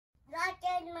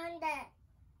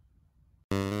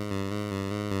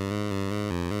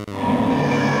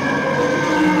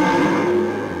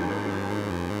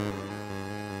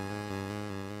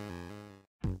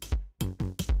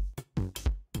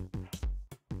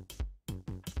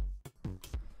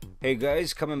Hey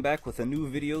guys, coming back with a new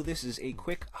video. This is a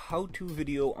quick how-to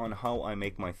video on how I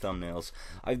make my thumbnails.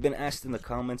 I've been asked in the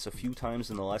comments a few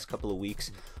times in the last couple of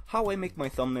weeks how I make my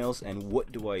thumbnails and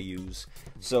what do I use.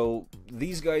 So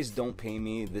these guys don't pay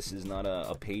me. This is not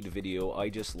a paid video. I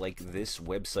just like this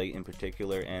website in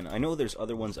particular, and I know there's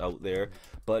other ones out there,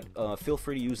 but feel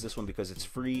free to use this one because it's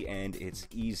free and it's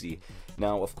easy.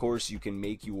 Now of course you can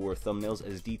make your thumbnails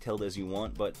as detailed as you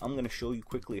want, but I'm going to show you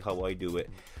quickly how I do it.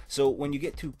 So when you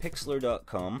get to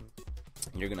pixlr.com,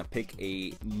 you're gonna pick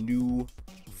a new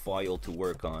file to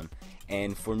work on,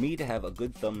 and for me to have a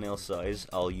good thumbnail size,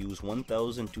 I'll use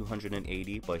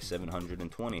 1280 by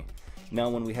 720. Now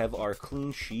when we have our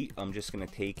clean sheet, I'm just gonna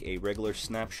take a regular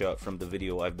snapshot from the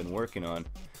video I've been working on.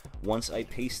 Once I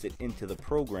paste it into the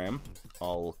program,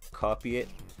 I'll copy it,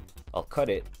 I'll cut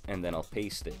it, and then I'll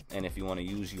paste it. And if you want to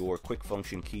use your quick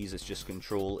function keys, it's just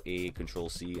Control A, Control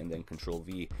C, and then Control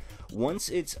V. Once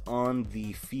it's on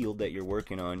the field that you're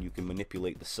working on, you can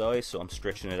manipulate the size. So I'm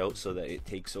stretching it out so that it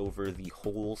takes over the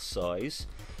whole size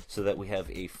so that we have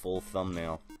a full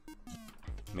thumbnail.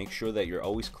 Make sure that you're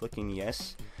always clicking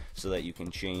yes so that you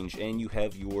can change, and you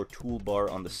have your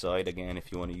toolbar on the side. Again, if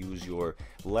you want to use your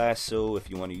lasso, if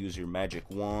you want to use your magic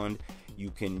wand, you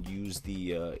can use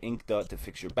the ink dot to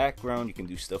fix your background. You can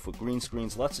do stuff with green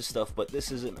screens, lots of stuff, but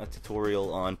this isn't a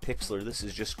tutorial on Pixlr. This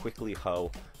is just quickly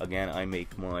how, again, I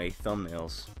make my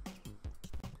thumbnails.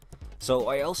 So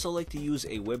I also like to use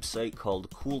a website called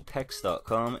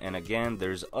cooltext.com, and again,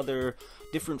 there's other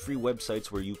different free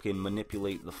websites where you can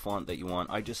manipulate the font that you want.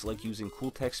 I just like using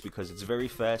Cooltext because it's very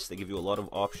fast. They give you a lot of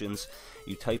options.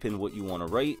 You type in what you want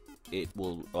to write, it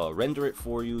will render it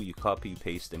for you, you copy,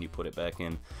 paste, and you put it back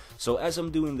in. So as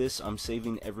I'm doing this, I'm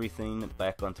saving everything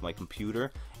back onto my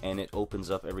computer, and it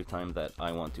opens up every time that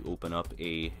I want to open up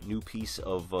a new piece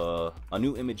of a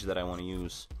new image that I want to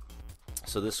use.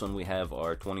 So this one we have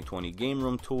our 2020 game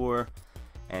room tour,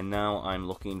 and now I'm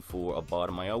looking for a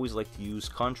bottom. I always like to use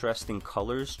contrasting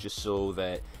colors just so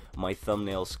that my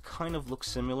thumbnails kind of look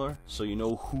similar, so you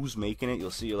know who's making it. You'll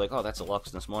see, you're like, oh, that's a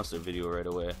Loch Ness Monster video right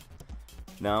away.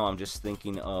 Now I'm just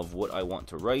thinking of what I want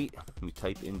to write. We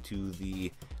type into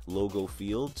the logo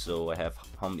field, so I have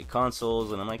how many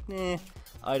consoles, and I'm like, nah,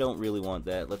 I don't really want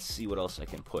that. Let's see what else I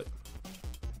can put.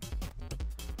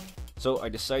 So I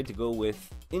decide to go with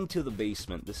Into the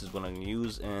Basement. This is what I'm going to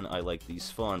use, and I like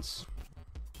these fonts.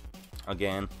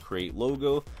 Again, create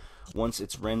logo. Once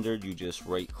it's rendered, you just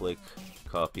right click,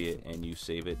 copy it, and you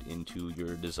save it into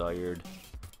your desired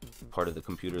part of the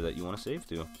computer that you want to save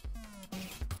to.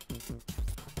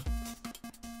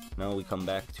 Now we come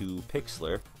back to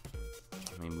Pixlr.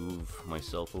 Let me move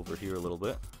myself over here a little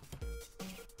bit.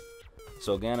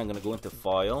 So again, I'm going to go into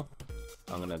File.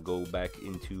 I'm going to go back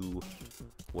into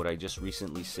what I just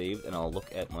recently saved, and I'll look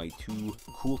at my two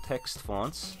Cooltext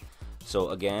fonts. So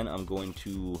again, I'm going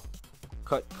to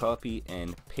cut, copy,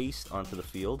 and paste onto the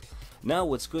field. Now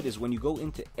what's good is when you go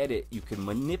into edit, you can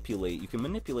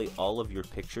manipulate all of your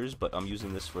pictures, but I'm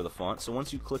using this for the font. So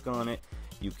once you click on it,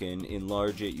 you can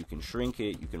enlarge it, you can shrink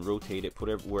it, you can rotate it, put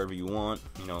it wherever you want,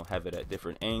 you know, have it at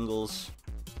different angles.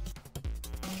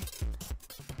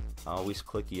 I always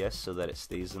click yes so that it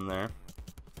stays in there.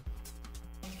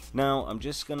 Now I'm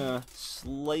just gonna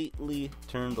slightly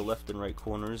turn the left and right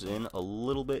corners in a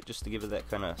little bit just to give it that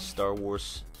kind of Star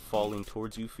Wars falling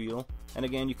towards you feel. And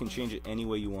again, you can change it any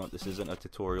way you want. This isn't a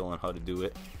tutorial on how to do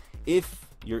it. If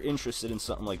you're interested in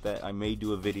something like that, I may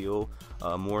do a video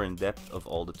more in depth of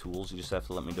all the tools. You just have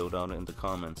to let me know down in the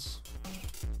comments.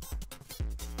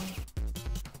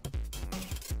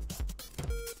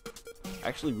 I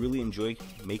actually really enjoy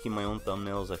making my own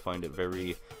thumbnails. I find it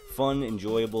very fun,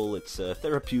 enjoyable, it's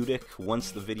therapeutic.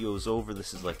 Once the video is over,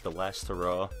 this is like the last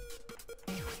hurrah.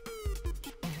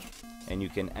 And you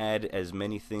can add as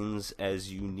many things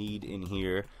as you need in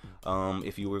here.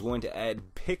 If you were going to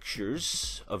add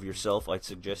pictures of yourself, I'd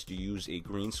suggest you use a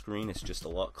green screen. It's just a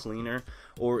lot cleaner.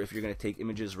 Or if you're going to take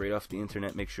images right off the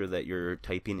internet, make sure that you're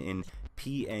typing in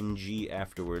PNG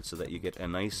afterwards so that you get a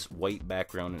nice white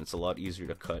background and it's a lot easier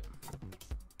to cut.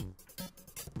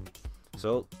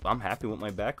 So I'm happy with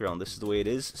my background. This is the way it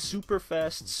is. Super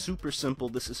fast, super simple.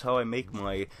 This is how I make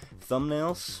my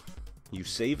thumbnails. You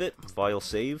save it, file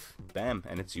save, bam,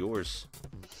 and it's yours.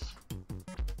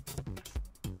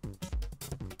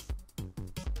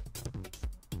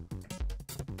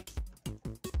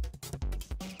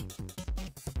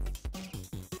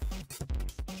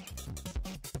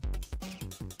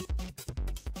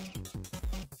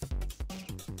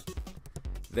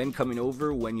 Then coming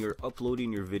over, when you're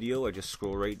uploading your video, I just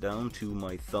scroll right down to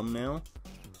my thumbnail,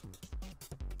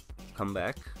 come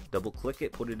back, double click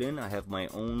it, put it in. I have my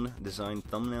own designed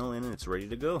thumbnail in and it's ready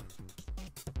to go.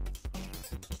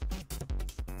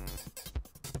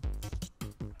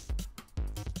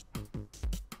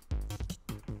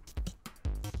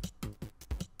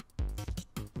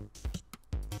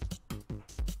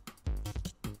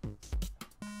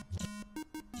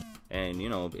 And, you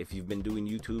know, if you've been doing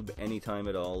YouTube anytime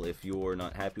at all, if you're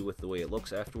not happy with the way it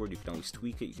looks afterward, you can always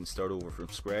tweak it. You can start over from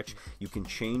scratch. You can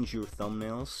change your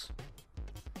thumbnails.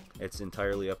 It's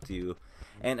entirely up to you.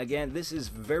 And again, this is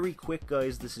very quick,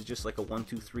 guys. This is just like a 1,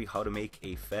 2, 3 how to make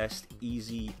a fast,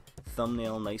 easy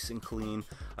thumbnail, nice and clean.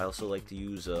 I also like to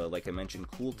use, like I mentioned,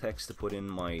 cool text to put in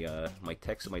my my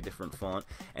text in my different font.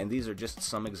 And these are just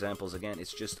some examples. Again,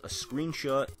 it's just a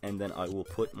screenshot, and then I will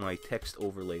put my text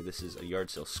overlay. This is a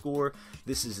yard sale score.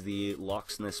 This is the Loch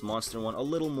SNES monster one. A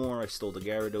little more. I stole the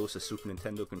Gyarados, a Super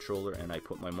Nintendo controller, and I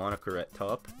put my moniker at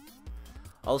top.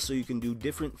 Also, you can do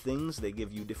different things. They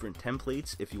give you different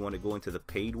templates if you want to go into the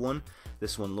paid one.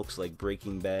 This one looks like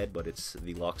Breaking Bad, but it's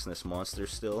the Loch Ness Monster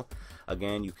still.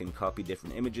 Again, you can copy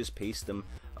different images, paste them,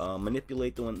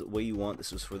 manipulate the way you want.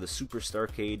 This was for the Super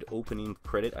Starcade opening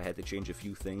credit. I had to change a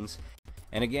few things.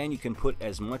 And again, you can put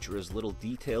as much or as little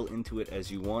detail into it as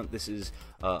you want. This is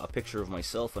a picture of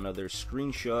myself, another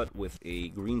screenshot with a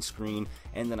green screen,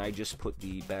 and then I just put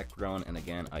the background, and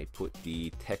again, I put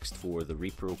the text for the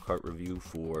Repro Kart review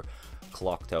for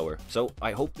Clock Tower. So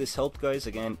I hope this helped, guys.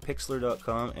 Again,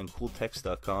 pixlr.com and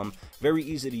cooltext.com. Very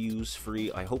easy to use,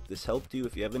 free. I hope this helped you.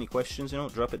 If you have any questions, you know,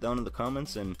 drop it down in the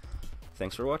comments, and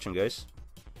thanks for watching, guys.